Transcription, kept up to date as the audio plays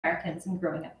Americans and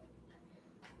growing up.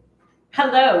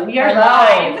 Hello, we are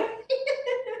live.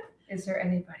 Is there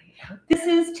anybody else? This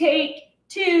is take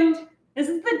 2. This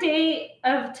is the day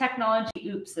of technology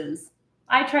oopses.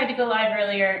 I tried to go live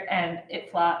earlier and it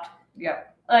flopped.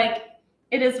 Yep. Like,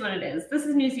 it is what it is. This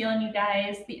is New Zealand, you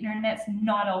guys. The internet's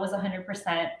not always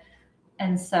 100%.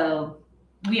 And so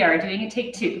we are doing a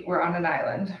take 2. We're on an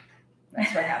island.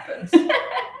 That's what happens.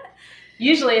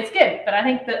 Usually it's good, but I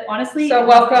think that honestly. So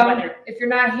welcome. If you're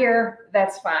not here,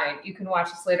 that's fine. You can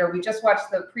watch this later. We just watched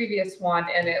the previous one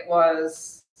and it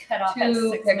was cut off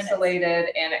too pixelated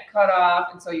and it cut off.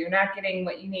 And so you're not getting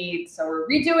what you need. So we're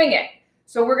redoing it.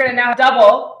 So we're going to now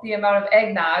double the amount of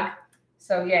eggnog.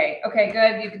 So yay. Okay,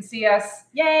 good. You can see us.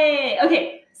 Yay.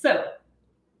 Okay. So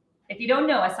if you don't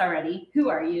know us already, who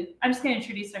are you? I'm just going to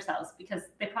introduce ourselves because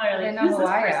they probably are like, who's this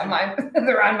person?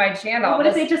 They're on my channel. Well, what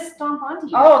if they just stomp onto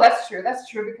you? Oh, that's true. That's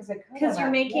true because you're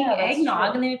making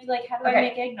eggnog and then you'd be like, how do I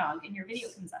make eggnog? And your video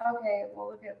comes up. Okay. Well,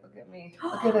 look at me.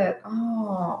 Look at it.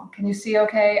 Oh, can you see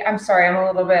okay? I'm sorry. I'm a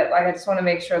little bit like, I just want to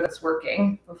make sure that's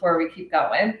working before we keep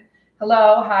going.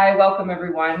 Hello. Hi. Welcome,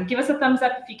 everyone. Give us a thumbs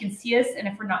up if you can see us and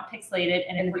if we're not pixelated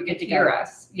and if we're good to hear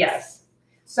us. Yes.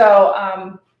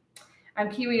 So, I'm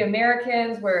Kiwi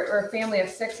Americans. We're a family of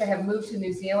 6. I have moved to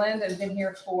New Zealand and been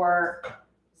here for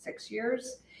 6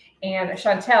 years. And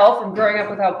Chantel from Growing Up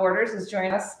Without Borders is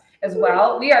joining us as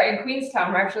well. We are in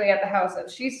Queenstown. We're actually at the house that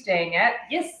she's staying at.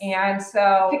 Yes. And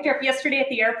so picked her up yesterday at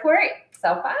the airport.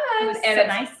 So fun. And it's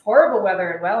nice. Horrible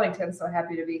weather in Wellington. So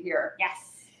happy to be here. Yes.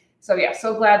 So yeah,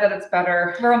 so glad that it's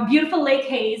better. We're on beautiful Lake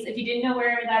Hayes. If you didn't know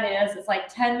where that is, it's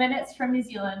like 10 minutes from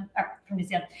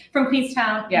from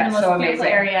Queenstown. Yeah, in the most so beautiful amazing.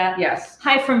 area. Yes.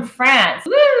 Hi from France.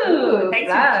 Woo! Ooh,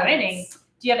 Thanks for joining.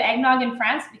 Do you have eggnog in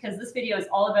France? Because this video is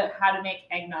all about how to make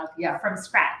eggnog from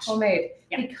scratch. Homemade.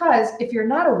 Yeah. Because if you're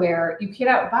not aware, you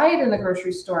cannot buy it in the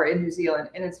grocery store in New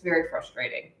Zealand, and it's very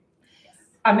frustrating.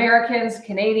 Americans,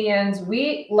 Canadians,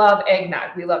 we love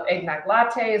eggnog. We love eggnog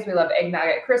lattes. We love eggnog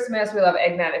at Christmas. We love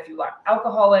eggnog if you want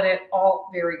alcohol in it. All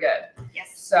very good.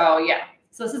 Yes. So yeah.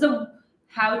 So this is a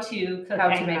how to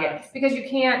make it because you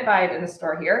can't buy it in the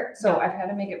store here. So I've had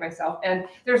to make it myself. And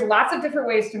there's lots of different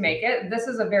ways to make it. This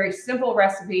is a very simple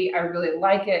recipe. I really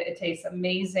like it. It tastes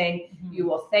amazing. Mm-hmm. You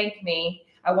will thank me.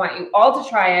 I want you all to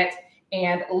try it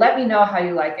and let me know how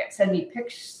you like it. Send me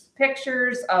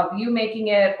pictures of you making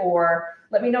it or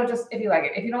let me know just if you like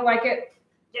it. If you don't like it,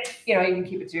 you know, you can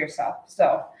keep it to yourself.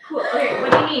 So cool. Okay,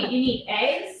 what do you need? You need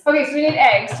eggs? Okay, so we need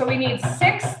eggs. So we need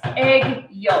 6 egg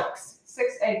yolks.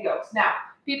 6 egg yolks. Now,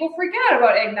 people forget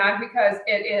about eggnog because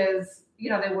it is, you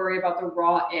know, they worry about the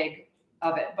raw egg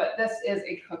of it. But this is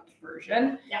a cooked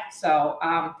version. Yeah. So,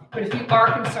 but if you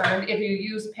are concerned, if you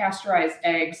use pasteurized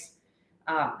eggs,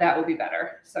 that will be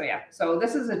better. So yeah. So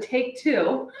this is a take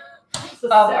 2. So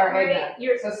of our eggnog.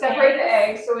 So separate the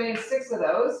eggs. So we need 6 of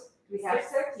those. Do we have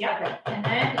 6? Yeah. Okay. And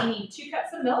then we need 2 cups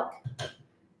of milk.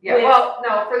 Yeah. Well,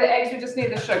 no, for the eggs, we just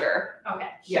need the sugar. Okay.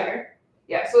 Sugar.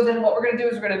 Yeah. So then what we're going to do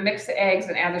is we're going to mix the eggs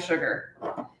and add the sugar.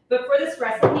 But for this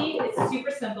recipe, it's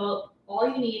super simple. All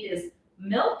you need is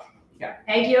milk,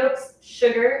 egg yolks,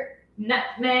 sugar,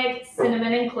 nutmeg,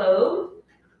 cinnamon, and clove,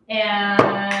 and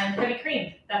heavy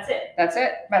cream. That's it. That's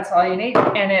it. That's all you need.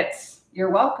 And you're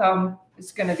welcome.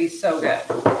 It's going to be so good.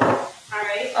 All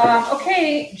right.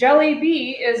 Okay. Jelly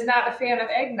B is not a fan of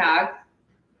eggnog.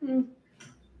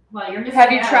 Well, you're missing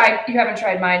Have you tried? You haven't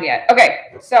tried mine yet.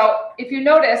 Okay. So if you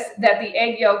notice that the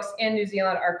egg yolks in New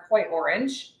Zealand are quite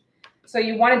orange, so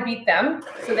you want to beat them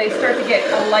so they start to get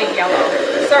a light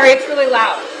yellow. Sorry, it's really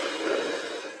loud.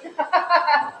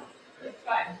 It's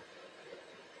fine.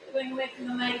 Going away from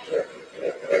the mic.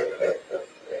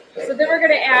 So then we're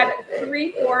going to add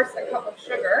 3/4 a cup of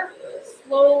sugar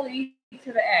slowly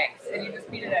to the eggs, and you just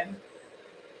beat it in.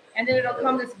 And then it'll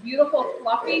come this beautiful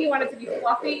fluffy. You want it to be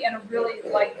fluffy and a really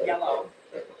light yellow.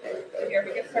 So here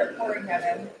we can start pouring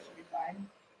that in. It should be fine.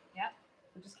 Yeah.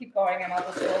 So just keep going, and I'll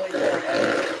just slowly pour it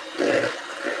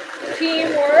in.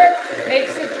 Teamwork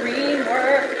makes the dream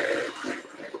work.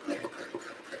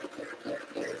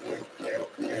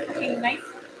 Looking nice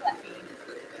and fluffy.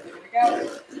 Here we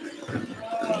go.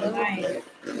 Oh, nice.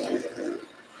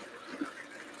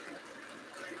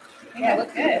 Yeah,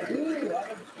 look good. Ooh, that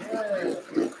looks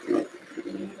good.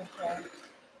 Beautiful.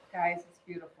 Guys, it's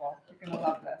beautiful. You're going to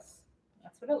love this.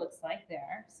 That's what it looks like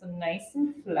there. So nice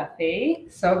and fluffy.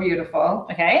 So beautiful.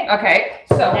 Okay. Okay.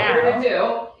 So what we're going to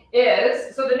do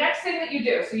is, so the next thing that you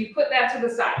do, so you put that to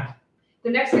the side. The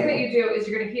next thing that you do is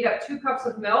you're going to heat up 2 cups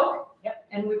of milk. Yep.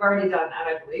 And we've already done that,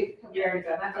 I believe. Have we already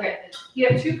done that? Okay. Heat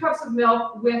up 2 cups of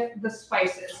milk with the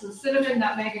spices, so cinnamon,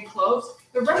 nutmeg, and cloves.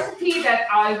 The recipe that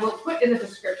I will put in the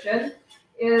description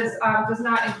does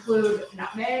not include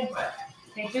nutmeg, but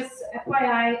Okay, just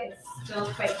FYI, it's still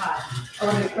quite hot.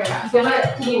 it's quite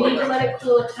hot. You need to let it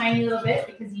cool a tiny little bit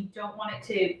because you don't want it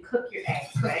to cook your eggs,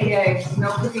 Cook right? the eggs.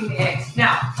 No cooking the eggs.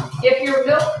 Now, if your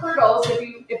milk curdles,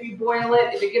 if you boil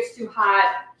it, if it gets too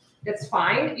hot, it's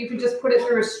fine. You can just put it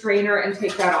through a strainer and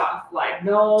take that off. Like,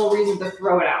 no reason to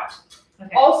throw it out.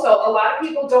 Okay. Also, a lot of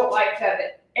people don't like that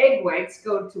the egg whites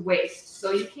go to waste.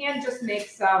 So you can just make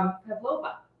some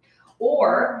pavlova.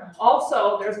 Or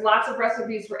also, there's lots of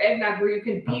recipes for eggnog where you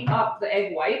can beat up the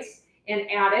egg whites and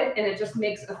add it, and it just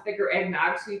makes a thicker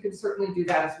eggnog. So you can certainly do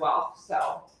that as well.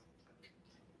 So,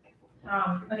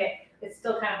 okay, it's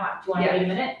still kind of hot. Do you want to wait a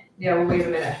minute? yeah, we'll wait a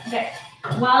minute. Okay.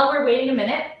 While we're waiting a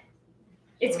minute,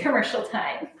 it's commercial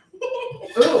time.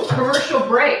 Ooh, commercial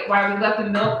break while we let the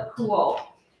milk cool.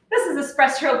 This is a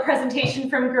Spresso presentation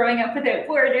from Growing Up Without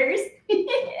Borders.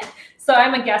 So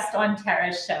I'm a guest on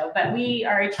Tara's show, but we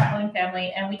are a traveling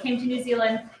family, and we came to New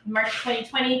Zealand in March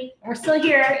 2020, and we're still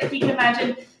here, if you can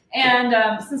imagine.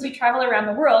 And since we travel around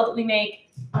the world, we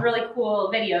make really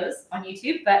cool videos on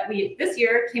YouTube, but we this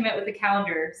year came out with a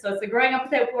calendar. So it's the Growing Up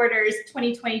Without Borders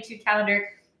 2022 calendar,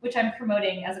 which I'm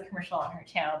promoting as a commercial on her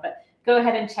channel. But go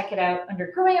ahead and check it out under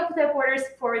Growing Up Without Borders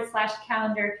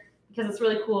 /calendar, because it's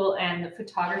really cool, and the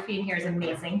photography in here is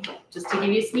amazing. Just to give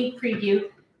you a sneak preview,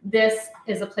 this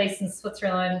is a place in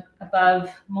Switzerland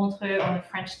above Montreux on the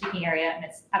French-speaking area, and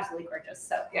it's absolutely gorgeous.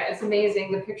 So yeah, it's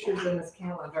amazing. The pictures in this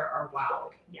calendar are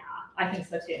wow. Yeah, I think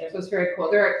so too. So it's very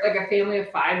cool. They're like a family of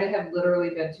 5 that have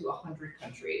literally been to 100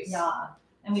 countries. Yeah,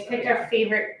 and we picked our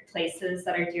favorite places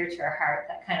that are dear to our heart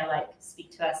that kind of like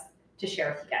speak to us to share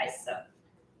with you guys. So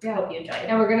I hope you enjoy it.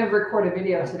 And we're going to record a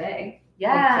video today.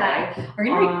 Yeah, we're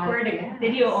going to record a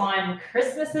video on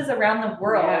Christmases around the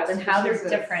world and how they're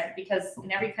different, because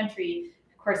in every country,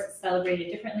 of course, it's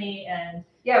celebrated differently. And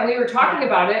yeah, we were talking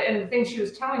about it, and the thing she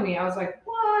was telling me, I was like,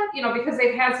 what? You know, because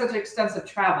they've had such extensive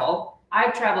travel.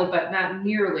 I've traveled, but not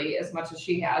nearly as much as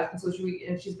she has. And so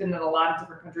she's been in a lot of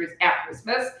different countries at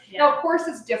Christmas. Yeah. Now, of course,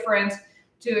 it's different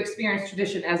to experience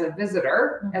tradition as a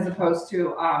visitor, as opposed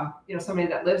to, somebody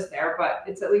that lives there, but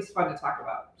it's at least fun to talk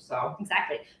about. So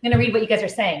exactly. I'm going to read what you guys are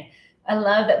saying. I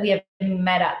love that we have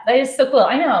met up. That is so cool.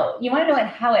 I know. You want to know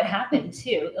how it happened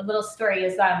too. A little story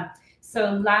is,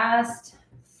 so last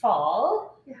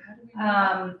fall,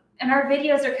 and our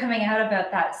videos are coming out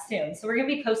about that soon. So we're going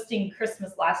to be posting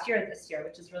Christmas last year or this year,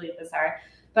 which is really bizarre.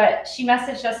 But she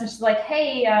messaged us and she's like,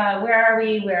 hey, where are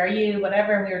we? Where are you?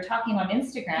 Whatever. And we were talking on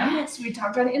Instagram. Yes, we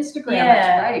talked on Instagram. Yeah.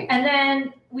 That's right. And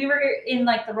then we were in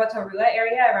like the Rotorua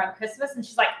area around Christmas. And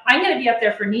she's like, I'm going to be up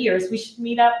there for New Year's. We should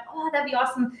meet up. Oh, that'd be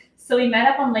awesome. So we met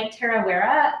up on Lake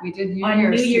Tarawera. We did New on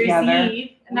Year's New Year's together.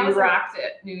 Eve. And that we was rocked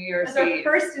it. New Year's our Eve.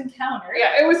 first encounter.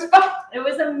 Yeah, it was fun. It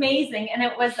was amazing. And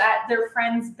it was at their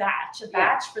friend's batch. A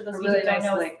batch, for those of you who don't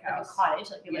know, is like a cottage,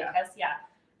 like a lake house. Yeah.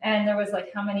 And there was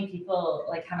like how many people,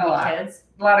 like how many kids?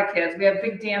 A lot of kids. We have a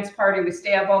big dance party. We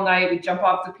stay up all night. We jump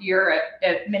off the pier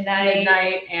at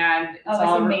midnight, and it's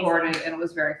all recorded, and it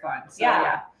was very fun. So,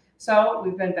 yeah. So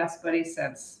we've been best buddies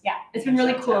since. Yeah, it's been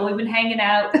really cool. We've been hanging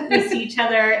out. We see each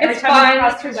other. It's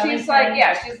fun. She's like,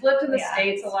 she's lived in the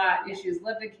States a lot. She's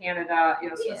lived in Canada,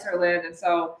 Switzerland, and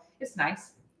so it's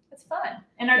nice. It's fun.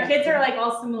 And our kids are like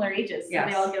all similar ages, so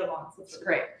they all get along. So it's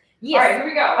great. Yes. All right, here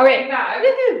we go. All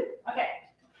right. Okay.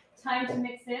 Time to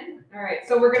mix in. All right,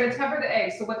 so we're going to temper the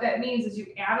eggs. So what that means is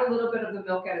you add a little bit of the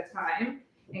milk at a time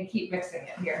and keep mixing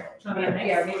it here.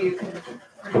 Yeah, maybe you can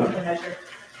measure.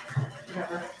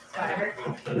 Whatever.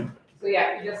 So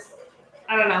yeah, you just,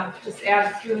 I don't know, just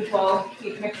add a spoonful,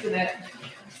 keep mixing it.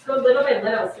 Just go little by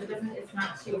little so it's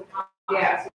not too hot.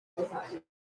 Yeah, so it's not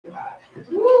too hot.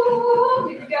 Woo,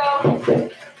 here we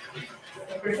go.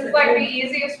 This is like the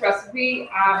easiest recipe.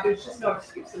 There's just no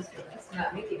excuses for this.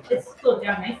 Not making it. It's cooled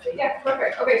down nicely. Yeah,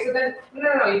 perfect. Okay, so then,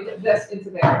 no, you put this into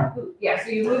there. Yeah, so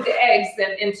you move the eggs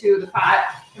then into the pot,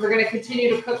 and we're going to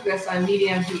continue to cook this on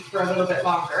medium heat for a little bit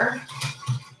longer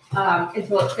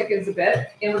until it thickens a bit.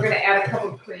 And we're going to add a cup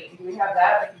of cream. Do we have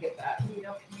that? I can get that.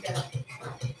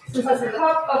 So this is a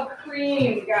cup of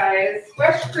cream, guys.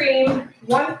 Fresh cream,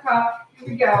 1 cup. Here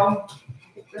we go.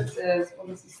 This is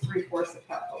 3/4 a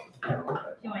cup.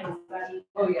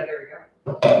 Oh yeah, there we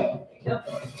go.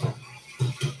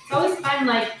 It's always fun,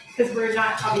 like, because we're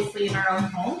not obviously in our own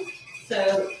home,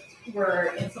 so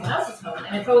we're in someone else's home,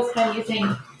 and it's always fun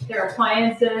using their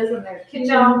appliances and their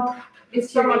kitchen.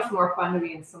 It's so much more fun to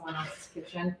be in someone else's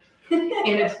kitchen, and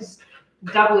it's just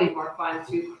doubly more fun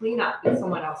to clean up in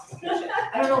someone else's kitchen.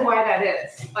 I don't know why that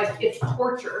is. Like, it's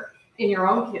torture in your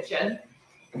own kitchen,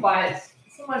 but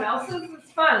someone else's,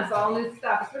 it's fun. It's all new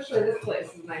stuff, especially this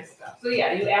place is nice stuff. So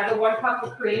yeah, you add the 1 cup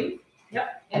of cream.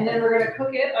 Yep. And then we're gonna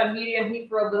cook it on medium heat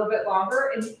for a little bit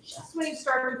longer. And just when you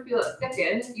start to feel it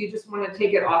thicken, you just want to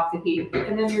take it off the heat,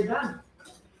 and then you're done.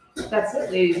 That's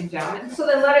it, ladies and gentlemen. So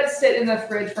then let it sit in the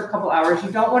fridge for a couple hours.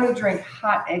 You don't want to drink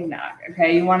hot eggnog,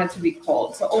 okay? You want it to be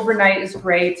cold. So overnight is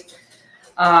great.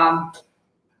 Yeah,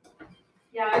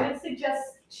 I would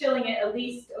suggest chilling it at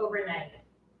least overnight.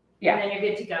 Yeah. And then you're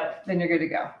good to go. Then you're good to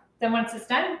go. Then once it's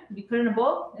done, you put it in a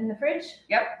bowl in the fridge.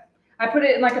 Yep. I put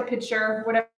it in like a pitcher,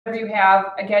 whatever you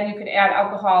have. Again, you can add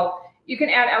alcohol. You can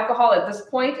add alcohol at this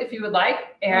point if you would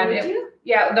like. And Would you?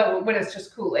 yeah, no, when it's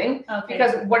just cooling. Okay.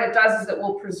 Because what it does is it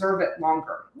will preserve it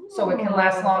longer. So it can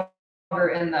last longer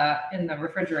in the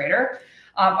refrigerator.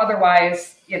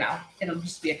 Otherwise, you know, it'll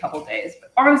just be a couple days.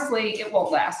 But honestly, it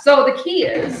won't last. So the key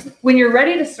is when you're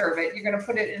ready to serve it, you're going to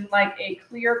put it in like a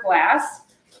clear glass.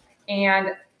 And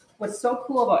what's so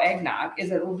cool about eggnog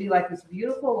is it will be like this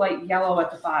beautiful light yellow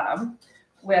at the bottom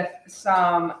with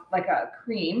some like a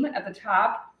cream at the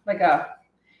top, like a,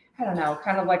 I don't know,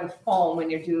 kind of like a foam when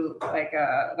you do like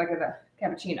a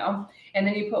cappuccino. And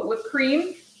then you put whipped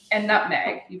cream and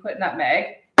nutmeg. You put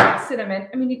nutmeg, cinnamon.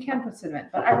 I mean, you can put cinnamon,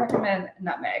 but I recommend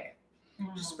nutmeg.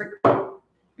 Just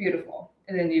beautiful.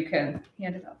 And then you can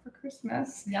hand it out for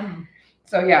Christmas. Yum.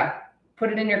 So yeah,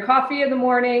 put it in your coffee in the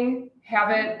morning,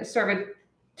 have it, serve it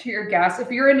to your guests.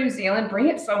 If you're in New Zealand, bring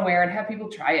it somewhere and have people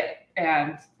try it.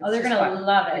 And they're going to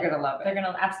love it. They're going to love it. They're going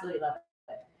to absolutely love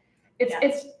it.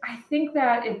 It's, I think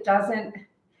that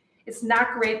it's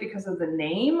not great because of the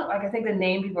name. Like, I think the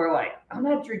name, people are like, I'm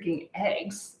not drinking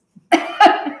eggs.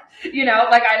 You know,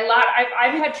 like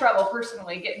I've had trouble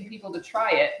personally getting people to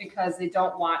try it because they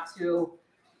don't want to.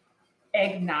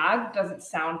 Eggnog doesn't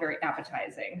sound very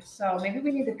appetizing. So maybe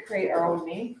we need to create our own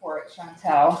name for it,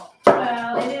 Chantel.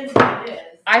 Well, it is what it is.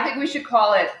 I think we should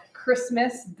call it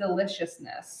Christmas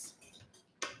Deliciousness.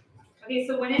 Okay,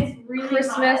 so when it's really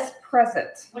Christmas hot,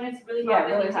 present. when it's really Yeah, hot,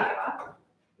 then really you take hot. it off.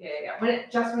 Yeah. When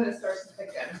it starts to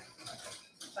thicken.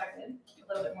 Back in a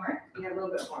little bit more. Yeah, a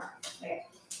little bit more. Okay.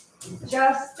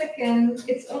 Just thicken.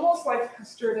 It's almost like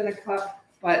custard in a cup,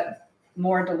 but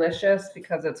more delicious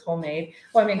because it's homemade.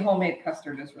 Well, I mean, homemade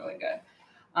custard is really good.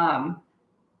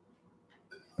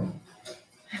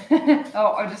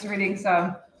 Oh, I'm just reading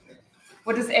some.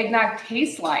 What does eggnog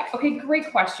taste like? Okay, great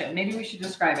question. Maybe we should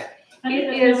describe it.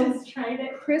 It is tried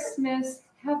it. Christmas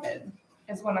heaven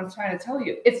is what I'm trying to tell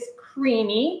you. It's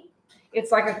creamy.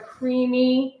 It's like a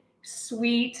creamy,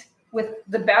 sweet, with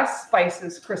the best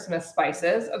spices, Christmas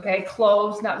spices. Okay,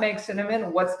 cloves, nutmeg,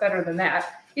 cinnamon. What's better than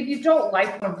that? If you don't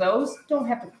like one of those, don't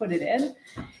have to put it in.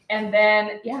 And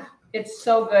then, yeah, it's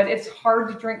so good. It's hard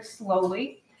to drink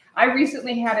slowly. I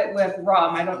recently had it with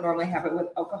rum. I don't normally have it with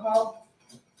alcohol.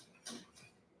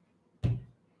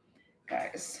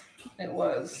 Guys, it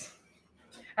was,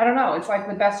 I don't know. It's like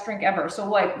the best drink ever. So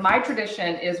like my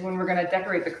tradition is when we're going to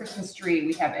decorate the Christmas tree,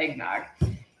 we have eggnog.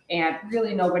 And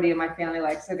really nobody in my family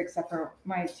likes it except for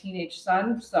my teenage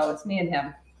son. So it's me and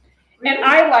him. And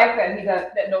I like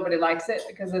that nobody likes it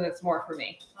because then it's more for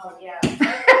me. Oh, yeah.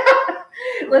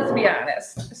 Let's be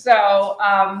honest. So,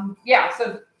 yeah.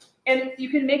 So, and you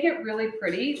can make it really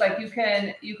pretty. Like you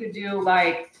could do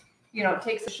like, you know,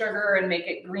 take the sugar and make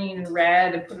it green and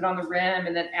red and put it on the rim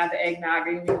and then add the eggnog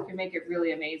and you can make it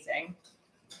really amazing.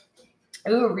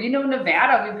 Ooh, Reno,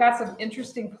 Nevada. We've got some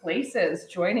interesting places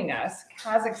joining us.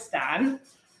 Kazakhstan.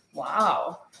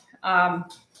 Wow. Kazakhstan.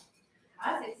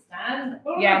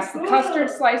 Yes, the custard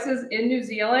slices in New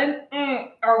Zealand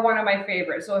are one of my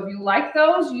favorites. So if you like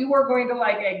those, you are going to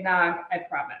like eggnog, I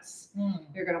promise.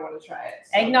 You're going to want to try it.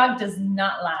 So. Eggnog does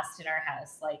not last in our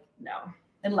house. Like, No.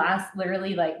 it lasts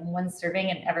literally like one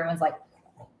serving and everyone's like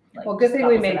Well, good thing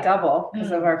we gobbles it made up. double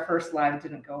because of our first live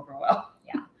didn't go over well.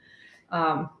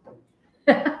 Yeah.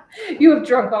 You have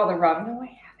drunk all the rum. No, I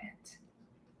haven't.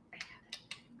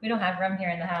 We don't have rum here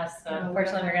in the house, so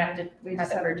unfortunately we're gonna have to We have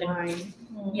just it have virgin. wine.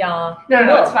 Yeah.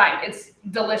 No, it's fine. It's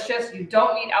delicious. You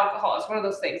don't need alcohol. It's one of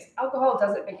those things. Alcohol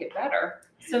doesn't make it better.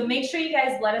 So make sure you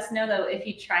guys let us know though if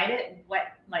you tried it,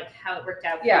 how it worked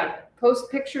out for you. Yeah.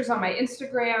 Post pictures on my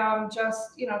Instagram.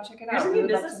 Just, check it out. There's a We new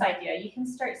would love business to know. idea. You can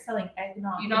start selling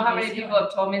eggnog. You know how many people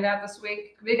have told me that this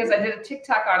week? Because I did a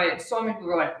TikTok on it. And so many people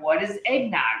were like, what is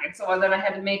eggnog? And so then I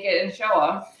had to make it and show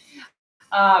them.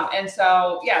 And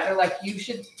so, yeah, they're like, you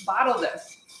should bottle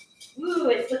this. Ooh,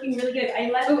 it's looking really good.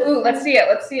 Let's see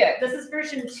it. This is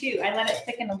version 2. I let it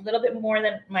thicken a little bit more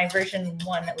than my version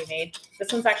 1 that we made.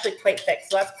 This one's actually quite thick,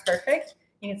 so that's perfect.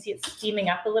 You can see it's steaming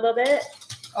up a little bit.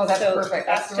 Oh, that's So perfect.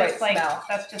 That's the right smell.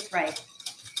 That's just right.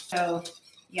 So,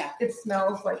 yeah. It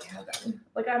smells like heaven.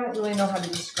 Like, I don't really know how to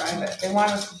describe it. They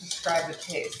want us to describe the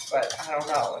taste, but I don't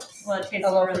know. Well, it tastes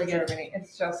a little really good. Germany.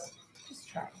 It's just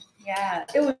try it. Yeah.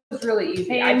 It was really easy.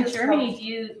 Hey, I in just Germany,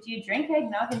 do you drink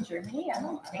eggnog in Germany? I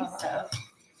don't think so.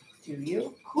 Do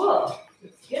you? Cool.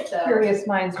 It's good though. Curious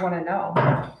minds want to know.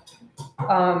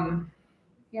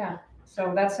 Yeah.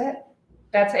 So that's it.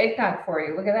 That's eggnog for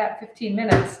you. Look at that, 15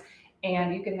 minutes,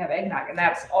 and you can have eggnog. And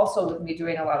that's also with me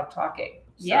doing a lot of talking.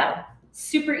 So. Yeah.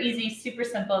 Super easy, super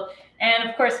simple. And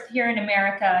of course, here in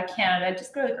America, Canada,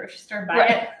 just go to the grocery store, buy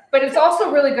it. But it's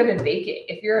also really good in baking.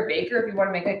 If you're a baker, if you want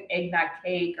to make like eggnog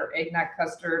cake or eggnog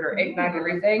custard or eggnog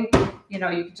everything, you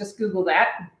can just Google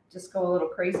that. Just go a little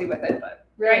crazy with it. But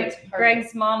really,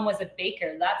 Greg's mom was a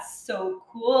baker. That's so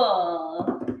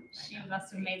cool. She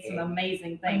must have made some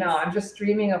amazing things. I know. I'm just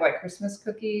dreaming of like Christmas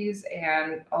cookies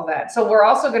and all that. So we're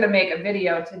also going to make a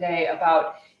video today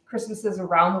about Christmases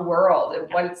around the world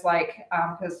and what it's like,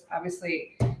 because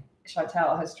obviously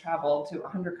Chantel has traveled to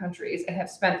 100 countries and have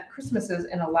spent Christmases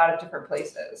in a lot of different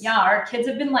places. Yeah, our kids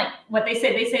have been like, what they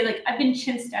say like, I've been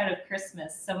chinsed out of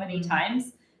Christmas so many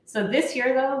times. So this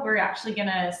year though, we're actually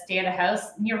gonna stay at a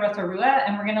house near Rotorua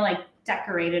and we're gonna like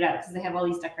decorate it out because they have all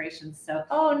these decorations. So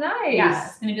oh, nice. Yeah,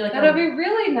 it's gonna be like that'll be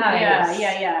really nice.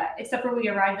 Yeah. Except for we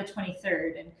arrive the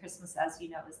 23rd and Christmas, as you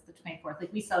know, is the 24th.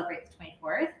 Like we celebrate the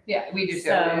 24th. Yeah, we do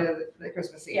so the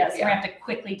Christmas Eve. Yeah, so we're gonna have to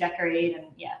quickly decorate and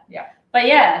yeah. But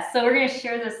yeah, so we're gonna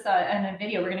share this in a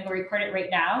video. We're gonna go record it right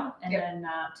now, and then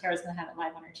Tara's gonna have it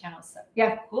live on her channel. So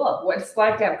yeah, cool. What it's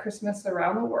like to have Christmas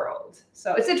around the world.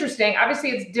 So it's interesting. Obviously,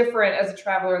 it's different as a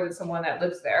traveler than someone that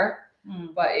lives there.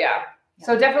 But yeah.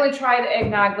 So definitely try the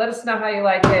eggnog. Let us know how you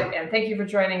like it. And thank you for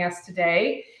joining us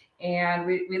today. And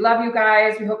we love you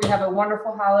guys. We hope you have a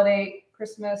wonderful holiday,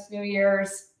 Christmas, New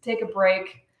Year's. Take a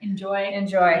break. Enjoy.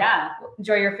 Yeah.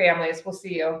 Enjoy your families. We'll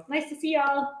see you. Nice to see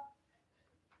y'all.